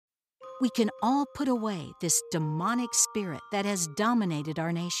we can all put away this demonic spirit that has dominated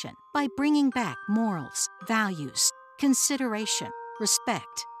our nation by bringing back morals, values, consideration,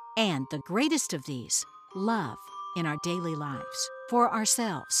 respect, and the greatest of these, love, in our daily lives, for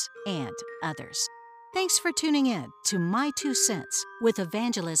ourselves and others. Thanks for tuning in to My Two Cents with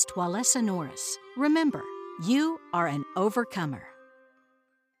Evangelist Walesa Norris. Remember, you are an overcomer.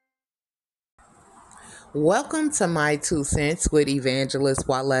 Welcome to My Two Cents with Evangelist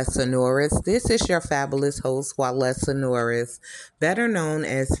Walesa Norris. This is your fabulous host, Walesa Norris, better known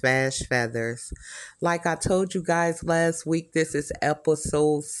as Fash Feathers. Like I told you guys last week, this is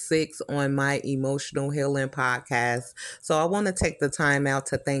episode 6 on my emotional healing podcast. So I want to take the time out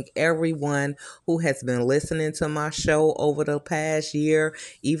to thank everyone who has been listening to my show over the past year,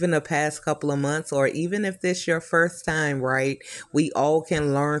 even the past couple of months, or even if this is your first time, right? We all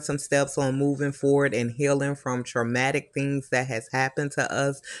can learn some steps on moving forward and healing from traumatic things that has happened to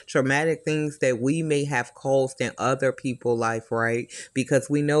us, traumatic things that we may have caused in other people's life, right? Because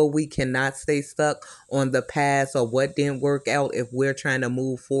we know we cannot stay stuck on the past or what didn't work out if we're trying to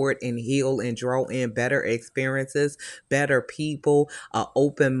move forward and heal and draw in better experiences, better people, an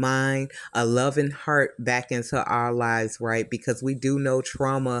open mind, a loving heart back into our lives, right? Because we do know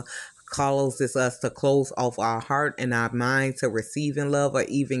trauma causes us to close off our heart and our mind to receiving love or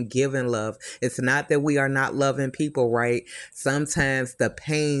even giving love. It's not that we are not loving people, right? Sometimes the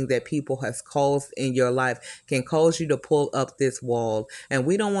pain that people has caused in your life can cause you to pull up this wall. And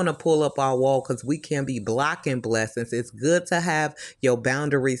we don't want to pull up our wall because we can be blocking blessings. It's good to have your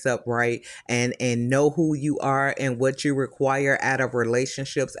boundaries up, right? And know who you are and what you require out of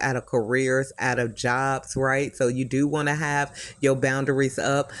relationships, out of careers, out of jobs, right? So you do want to have your boundaries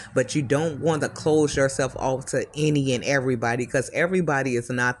up, but you don't want to close yourself off to any and everybody because everybody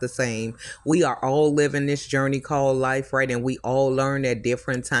is not the same. We are all living this journey called life, right? And we all learn at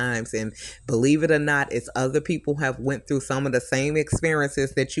different times. And believe it or not, it's other people have went through some of the same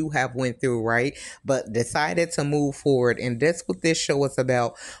experiences that you have went through, right? But decided to move forward. And that's what this show is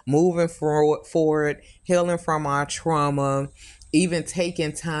about, moving forward, healing from our trauma, even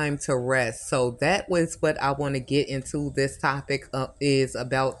taking time to rest. So that was what I want to get into. This topic is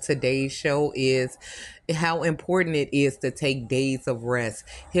about today's show is how important it is to take days of rest.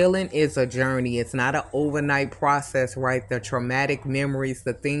 Healing is a journey. It's not an overnight process, right? The traumatic memories,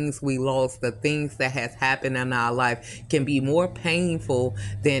 the things we lost, the things that has happened in our life can be more painful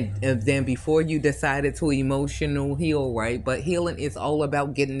than before you decided to emotional heal, right? But healing is all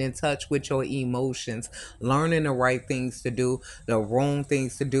about getting in touch with your emotions, learning the right things to do, the wrong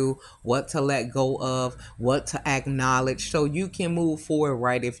things to do, what to let go of, what to acknowledge so you can move forward,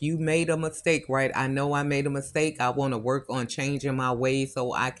 right? If you made a mistake, right? I know I made a mistake. I want to work on changing my ways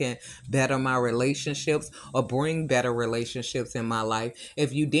so I can better my relationships or bring better relationships in my life.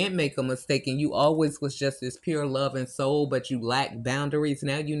 If you didn't make a mistake and you always was just this pure love and soul, but you lack boundaries,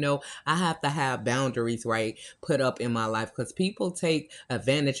 now you know I have to have boundaries, right, put up in my life because people take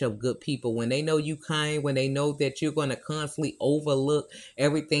advantage of good people when they know you kind, when they know that you're going to constantly overlook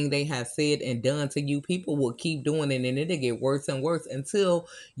everything they have said and done to you. People will keep doing it and it'll get worse and worse until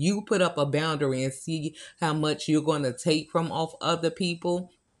you put up a boundary and see how much you're going to take from off other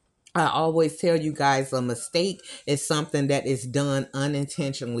people. I always tell you guys a mistake is something that is done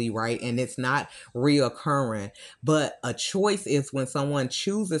unintentionally, right? And it's not reoccurring. But a choice is when someone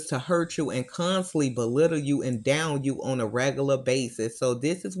chooses to hurt you and constantly belittle you and down you on a regular basis. So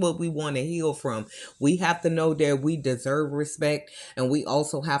this is what we want to heal from. We have to know that we deserve respect and we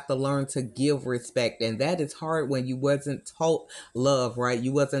also have to learn to give respect. And that is hard when you wasn't taught love, right?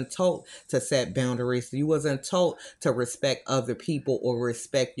 You wasn't taught to set boundaries. You wasn't taught to respect other people or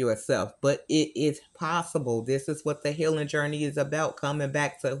respect yourself. But it is possible. This is what the healing journey is about, coming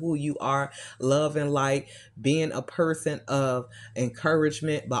back to who you are, love and light, being a person of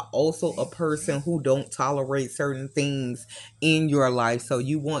encouragement, but also a person who don't tolerate certain things in your life so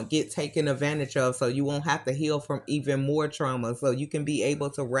you won't get taken advantage of, so you won't have to heal from even more trauma, so you can be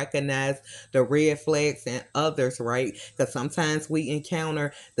able to recognize the red flags in others, right? Because sometimes we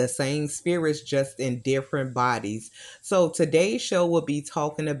encounter the same spirits just in different bodies. So today's show will be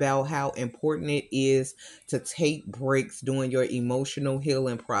talking about how important it is to take breaks during your emotional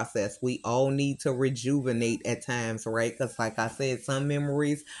healing process. We all need to rejuvenate at times, right? Because like I said, some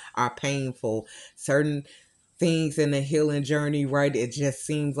memories are painful. Certain things in the healing journey, right? It just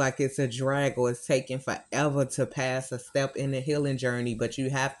seems like it's a drag or it's taking forever to pass a step in the healing journey, but you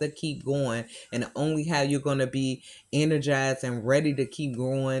have to keep going. And only how you're going to be energized and ready to keep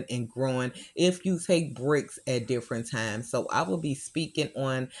growing and growing if you take breaks at different times. So I will be speaking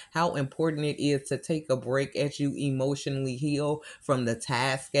on how important it is to take a break as you emotionally heal from the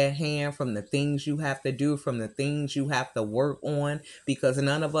task at hand, from the things you have to do, from the things you have to work on, because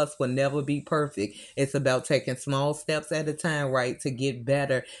none of us will never be perfect. It's about taking small steps at a time, right, to get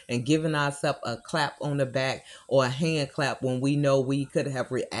better and giving ourselves a clap on the back or a hand clap when we know we could have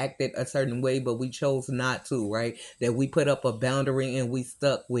reacted a certain way, but we chose not to, right? That we put up a boundary and we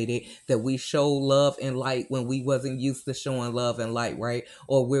stuck with it, that we show love and light when we wasn't used to showing love and light, right?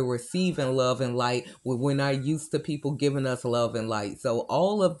 Or we're receiving love and light when we're not used to people giving us love and light. So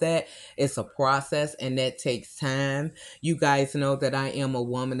all of that is a process and that takes time. You guys know that I am a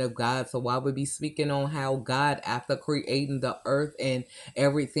woman of God, so I will be speaking on how God, after creating the earth and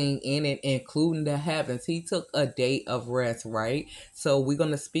everything in it, including the heavens, he took a day of rest, right? So we're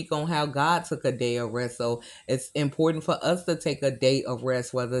going to speak on how God took a day of rest. So it's important for us to take a day of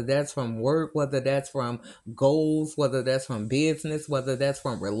rest, whether that's from work, whether that's from goals, whether that's from business, whether that's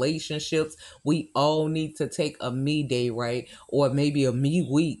from relationships. We all need to take a me day, right? Or maybe a me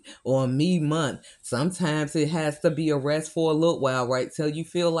week or a me month. Sometimes it has to be a rest for a little while, right? Till you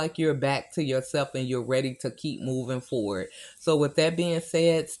feel like you're back to yourself and you're ready to keep moving forward. So with that being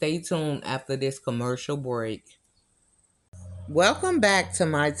said, stay tuned after this commercial break. Welcome back to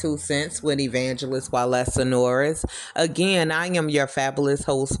My Two Cents with Evangelist Walesa Norris. Again, I am your fabulous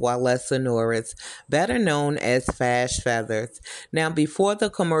host, Walesa Norris, better known as Fash Feathers. Now, before the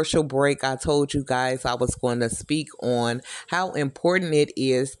commercial break, I told you guys I was going to speak on how important it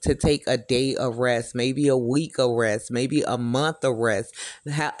is to take a day of rest, maybe a week of rest, maybe a month of rest,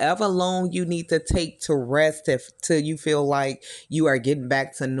 however long you need to take to rest till you feel like you are getting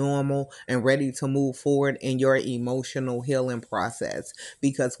back to normal and ready to move forward in your emotional healing process,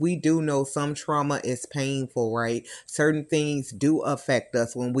 because we do know some trauma is painful, right? Certain things do affect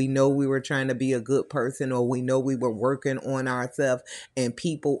us when we know we were trying to be a good person, or we know we were working on ourselves and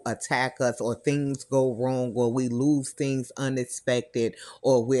people attack us, or things go wrong, or we lose things unexpected,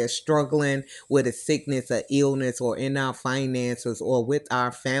 or we're struggling with a sickness or illness, or in our finances, or with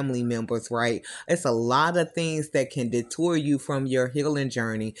our family members, right? It's a lot of things that can detour you from your healing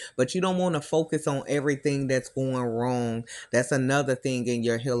journey, but you don't want to focus on everything that's going wrong. That's another thing in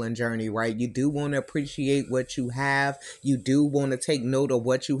your healing journey, right? You do want to appreciate what you have. You do want to take note of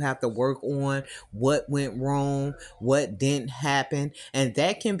what you have to work on, what went wrong, what didn't happen. And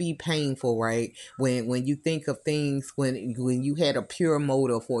that can be painful, right? When you think of things when you had a pure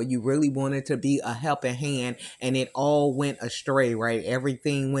motive, or you really wanted to be a helping hand and it all went astray, right?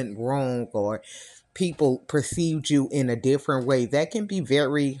 Everything went wrong, or people perceived you in a different way. That can be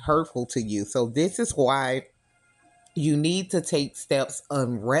very hurtful to you. So this is why you need to take steps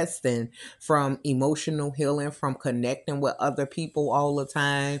on resting from emotional healing, from connecting with other people all the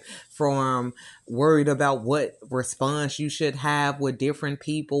time, from worried about what response you should have with different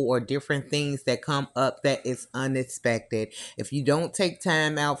people or different things that come up that is unexpected. If you don't take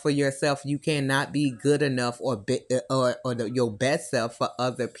time out for yourself, you cannot be good enough or your best self for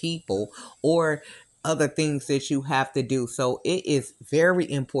other people, or other things that you have to do. So it is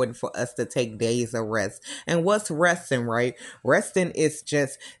very important for us to take days of rest. And what's resting, right? Resting is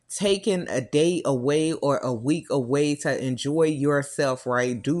just taking a day away or a week away to enjoy yourself,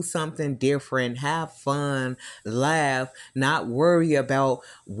 right? Do something different, have fun, laugh, not worry about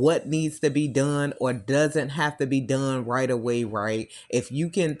what needs to be done or doesn't have to be done right away, right? If you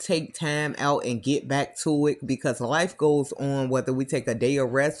can take time out and get back to it, because life goes on whether we take a day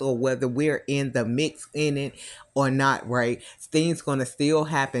of rest or whether we're in the mix in it or not, right? Things gonna still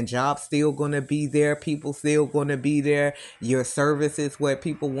happen. Jobs still gonna be there. People still gonna be there. Your services where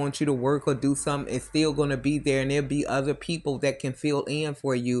people want you to work or do something is still gonna be there, and there'll be other people that can fill in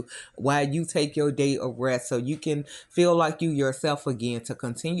for you while you take your day of rest, so you can feel like you yourself again, to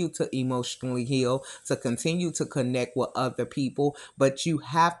continue to emotionally heal, to continue to connect with other people. But you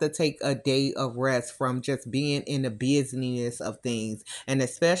have to take a day of rest from just being in the busyness of things. And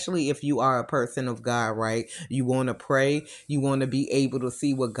especially if you are a person of God, right? You want to pray. You want to be able to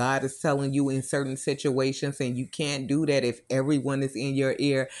see what God is telling you in certain situations. And you can't do that if everyone is in your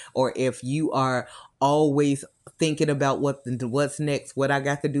ear, or if you are always thinking about what's next, what I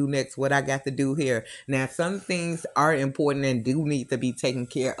got to do next, what I got to do here. Now, some things are important and do need to be taken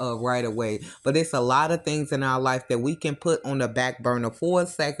care of right away, but it's a lot of things in our life that we can put on the back burner for a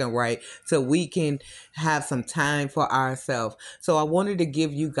second, right? So we can have some time for ourselves. So I wanted to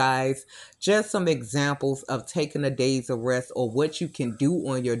give you guys just some examples of taking a days of rest or what you can do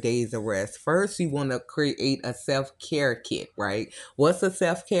on your days of rest. First, you want to create a self-care kit, right? What's a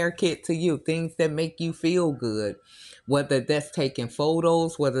self-care kit to you? Things that make you feel good. Whether that's taking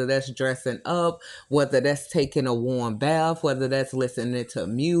photos, whether that's dressing up, whether that's taking a warm bath, whether that's listening to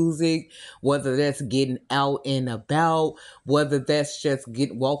music, whether that's getting out and about, whether that's just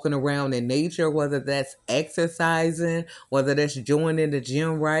walking around in nature, whether that's exercising, whether that's joining the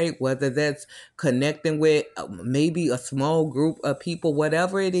gym, right? Whether that's connecting with maybe a small group of people,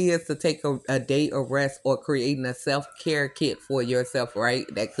 whatever it is to take a day of rest or creating a self-care kit for yourself, right?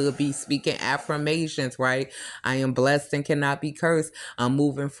 That could be speaking affirmations, right? I am blessed and cannot be cursed. I'm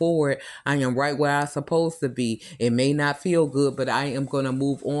moving forward. I am right where I'm supposed to be. It may not feel good, but I am going to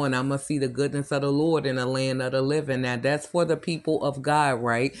move on. I'm going to see the goodness of the Lord in the land of the living. Now, that's for the people of God,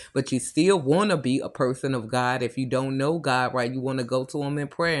 right? But you still want to be a person of God. If you don't know God, right, you want to go to him in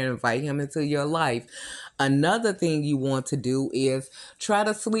prayer and invite him into your life. Another thing you want to do is try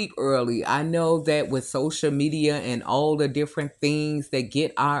to sleep early. I know that with social media and all the different things that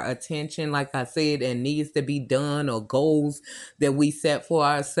get our attention, like I said, and needs to be done or goals that we set for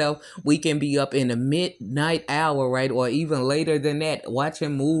ourselves, we can be up in the midnight hour, right? Or even later than that,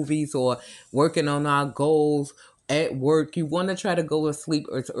 watching movies or working on our goals at work. You want to try to go to sleep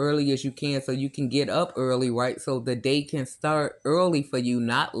as early as you can so you can get up early, right? So the day can start early for you,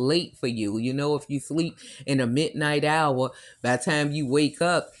 not late for you. You know, if you sleep in a midnight hour, by the time you wake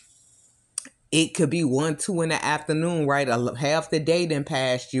up, it could be 1, 2 in the afternoon, right? Half the day then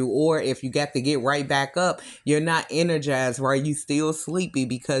passed you. Or if you got to get right back up, you're not energized, right? You still sleepy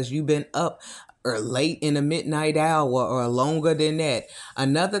because you've been up or late in the midnight hour or longer than that.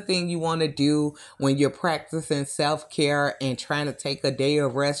 Another thing you want to do when you're practicing self-care and trying to take a day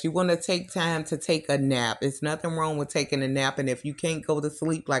of rest, you want to take time to take a nap. It's nothing wrong with taking a nap. And if you can't go to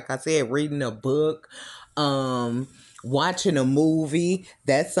sleep, like I said, reading a book, watching a movie,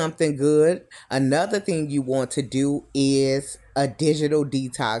 that's something good. Another thing you want to do is a digital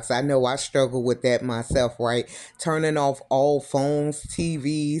detox. I know I struggle with that myself, right? Turning off all phones,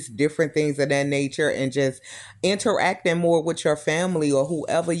 TVs, different things of that nature, and just interacting more with your family or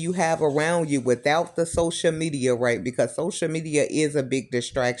whoever you have around you without the social media, right? Because social media is a big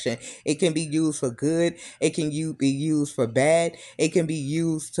distraction. It can be used for good. It can be used for bad. It can be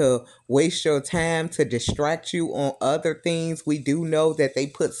used to waste your time, to distract you on other things. We do know that they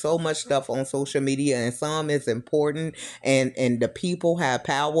put so much stuff on social media, and some is important, and the people have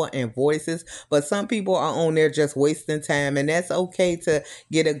power and voices, but some people are on there just wasting time, and that's okay to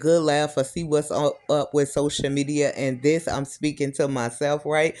get a good laugh or see what's up with social media. And this, I'm speaking to myself,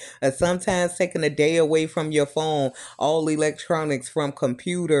 right? Sometimes taking a day away from your phone, all electronics, from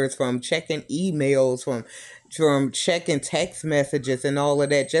computers, from checking emails, from checking text messages and all of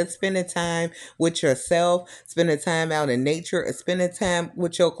that. Just spending time with yourself, spending time out in nature, and spending time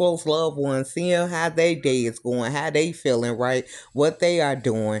with your close loved ones, seeing how their day is going, how they feeling, right? What they are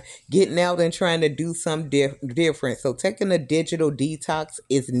doing, getting out and trying to do something different. So taking a digital detox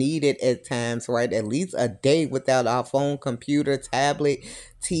is needed at times, right? At least a day without our phone, computer, tablet,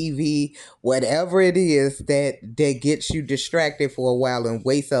 TV, whatever it is that gets you distracted for a while and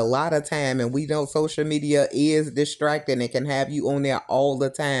wastes a lot of time. And we know social media is distracting. It can have you on there all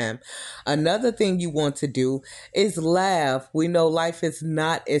the time. Another thing you want to do is laugh. We know life is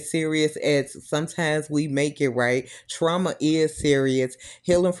not as serious as sometimes we make it, right? Trauma is serious.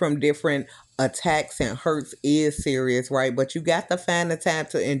 Healing from different attacks and hurts is serious, right? But you got to find the time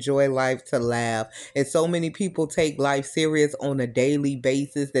to enjoy life, to laugh. And so many people take life serious on a daily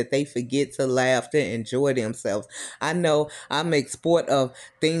basis that they forget to laugh, to enjoy themselves. I know I make sport of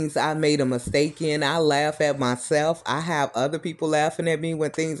things I made a mistake in. I laugh at myself. I have other people laughing at me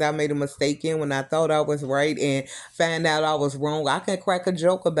when things I made a mistake in, when I thought I was right and find out I was wrong. I can crack a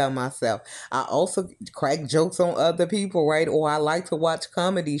joke about myself. I also crack jokes on other people, right? Or I like to watch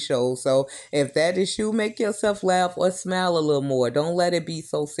comedy shows. So if that is you, make yourself laugh or smile a little more. Don't let it be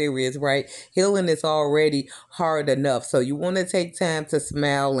so serious, right? Healing is already hard enough. So you want to take time to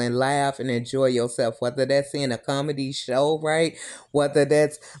smile and laugh and enjoy yourself, whether that's in a comedy show, right? Whether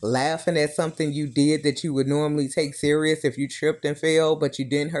that's laughing at something you did that you would normally take serious if you tripped and fell, but you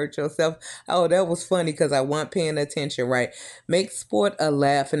didn't hurt yourself. Oh, that was funny because I wasn't paying attention, right? Make sport a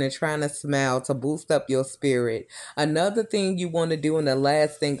laughing and trying to smile to boost up your spirit. Another thing you want to do, and the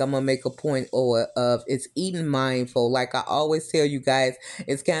last thing I'm going to make a point of it's eating mindful. Like I always tell you guys,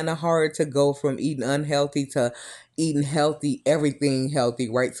 it's kind of hard to go from eating unhealthy to eating healthy, everything healthy,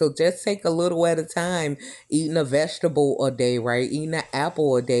 right? So just take a little at a time, eating a vegetable a day, right? Eating an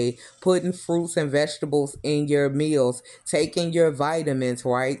apple a day, putting fruits and vegetables in your meals, taking your vitamins,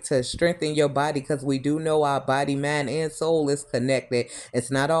 right, to strengthen your body, because we do know our body, mind, and soul is connected. It's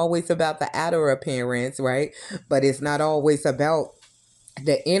not always about the outer appearance, right? But it's not always about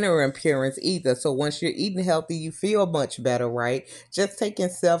the inner appearance either. So once you're eating healthy, you feel much better, right? Just taking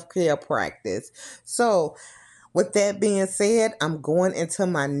self-care practice. So with that being said, I'm going into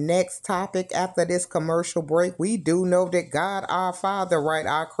my next topic after this commercial break. We do know that God, our Father, right,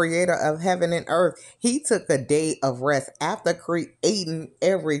 our creator of heaven and earth, he took a day of rest after creating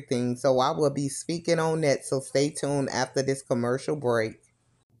everything. So I will be speaking on that. So stay tuned after this commercial break.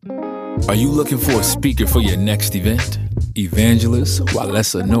 Are you looking for a speaker for your next event? Evangelist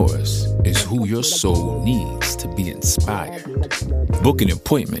Walesa Norris is who your soul needs to be inspired. Book an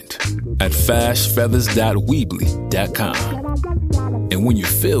appointment at fashfeathers.weebly.com. And when you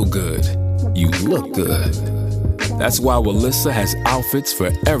feel good, you look good. That's why Walesa has outfits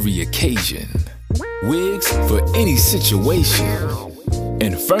for every occasion, wigs for any situation,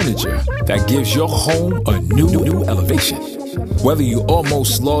 and furniture that gives your home a new elevation. Whether you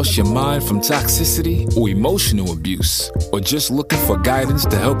almost lost your mind from toxicity or emotional abuse, or just looking for guidance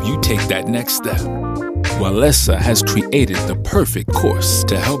to help you take that next step, Walesa has created the perfect course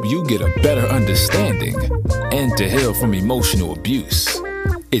to help you get a better understanding and to heal from emotional abuse.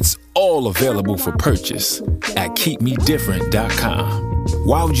 It's all available for purchase at keepmedifferent.com.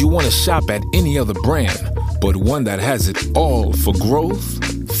 Why would you want to shop at any other brand but one that has it all for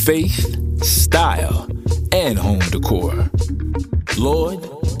growth, faith, style, and home decor? Lord,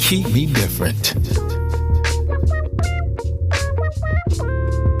 keep me different.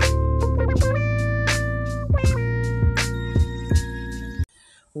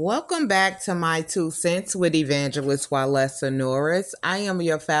 Welcome back to My Two Cents with Evangelist Walesa Norris. I am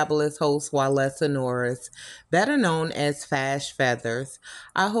your fabulous host, Walesa Norris, better known as Fash Feathers.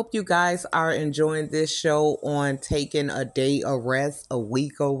 I hope you guys are enjoying this show on taking a day of rest, a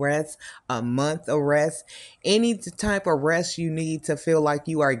week of rest, a month of rest, any type of rest you need to feel like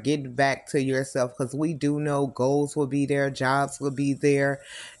you are getting back to yourself, because we do know goals will be there, jobs will be there,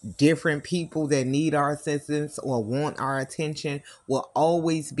 different people that need our assistance or want our attention will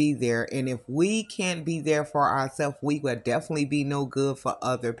always be there. And if we can't be there for ourselves, we will definitely be no good for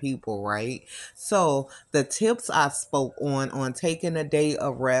other people, right? So the tips I spoke on taking a day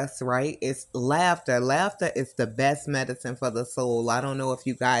of rest, right, is laughter. Laughter is the best medicine for the soul. I don't know if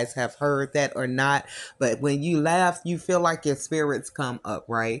you guys have heard that or not, but when you laugh, you feel like your spirits come up,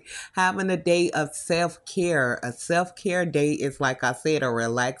 right? Having a day of self-care. A self-care day is, like I said, a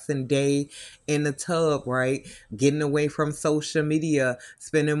relaxing day in the tub, right? Getting away from social media,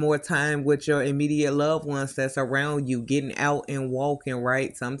 spending more time with your immediate loved ones that's around you, getting out and walking,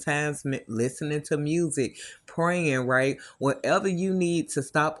 right? Sometimes listening to music, praying, right? Whatever you need to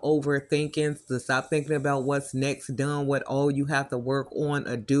stop overthinking, to stop thinking about what's next done, what all you have to work on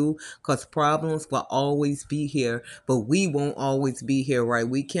or do, because problems will always be here, but we won't always be here, right?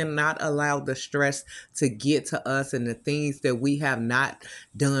 We cannot allow the stress to get to us and the things that we have not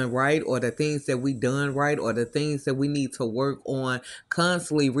done right, or the things that we done right, or the things that we need to work on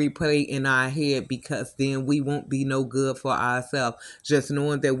constantly replay in our head, because then we won't be no good for ourselves. Just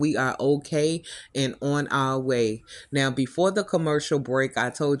knowing that we are okay and on our way. Now, before the commercial break, I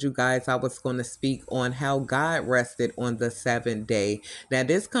told you guys I was going to speak on how God rested on the seventh day. Now,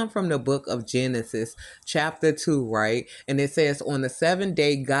 this comes from the book of Genesis, chapter 2, right? And it says, on the seventh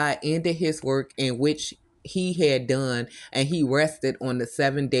day, God ended his work in which he had done, and he rested on the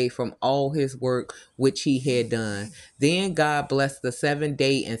seventh day from all his work which he had done. Then God blessed the seventh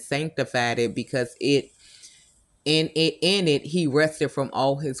day and sanctified it, because in it he rested from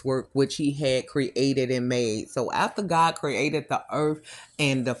all his work which he had created and made. So after God created the earth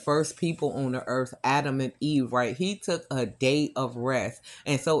and the first people on the earth, Adam and Eve, right, he took a day of rest.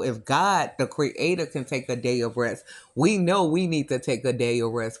 And so if God, the creator, can take a day of rest, we know we need to take a day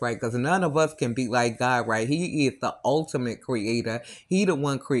of rest, right? Because none of us can be like God, right? He is the ultimate creator. He the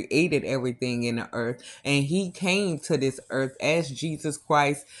one created everything in the earth, and he came to this earth as Jesus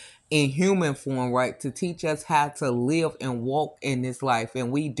Christ in human form, right, to teach us how to live and walk in this life.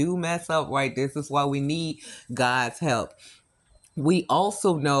 And we do mess up, right? This is why we need God's help. We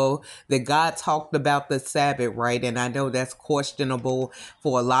also know that God talked about the Sabbath, right? And I know that's questionable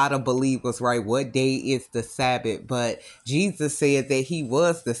for a lot of believers, right? What day is the Sabbath? But Jesus said that he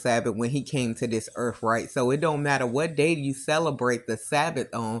was the Sabbath when he came to this earth, right? So it don't matter what day you celebrate the Sabbath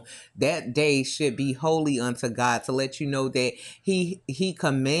on, that day should be holy unto God, to let you know that he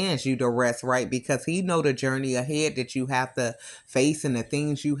commands you to rest, right? Because he know the journey ahead that you have to face and the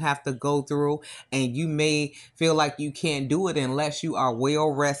things you have to go through. And you may feel like you can't do it unless you are well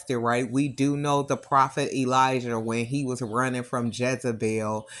rested, right? We do know the prophet Elijah, when he was running from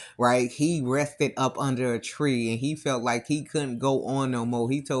Jezebel, right? He rested up under a tree and he felt like he couldn't go on no more.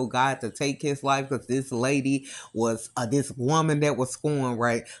 He told God to take his life because this lady was, this woman that was scorned,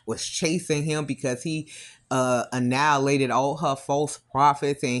 right, was chasing him because he annihilated all her false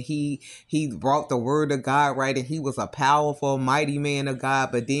prophets, and he brought the word of God, right? And he was a powerful, mighty man of God.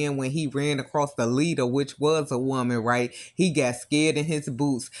 But then when he ran across the leader, which was a woman, right, he got scared in his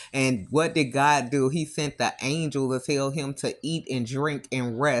boots. And what did God do? He sent the angel to tell him to eat and drink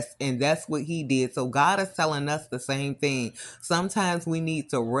and rest. And that's what he did. So God is telling us the same thing. Sometimes we need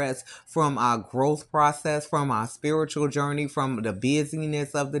to rest from our growth process, from our spiritual journey, from the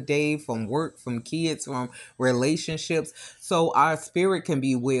busyness of the day, from work, from kids, from relationships, so our spirit can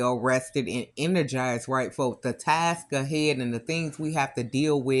be well rested and energized, right, for the task ahead and the things we have to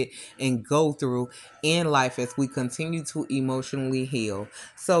deal with and go through in life as we continue to emotionally heal.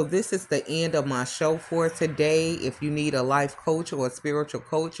 So this is the end of my show for today. If you need a life coach or a spiritual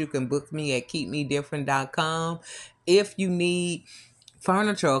coach, you can book me at keepmedifferent.com. If you need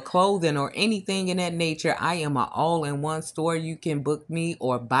furniture or clothing or anything in that nature, I am an all-in-one store. You can book me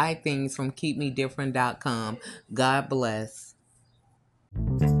or buy things from keepmedifferent.com. God bless.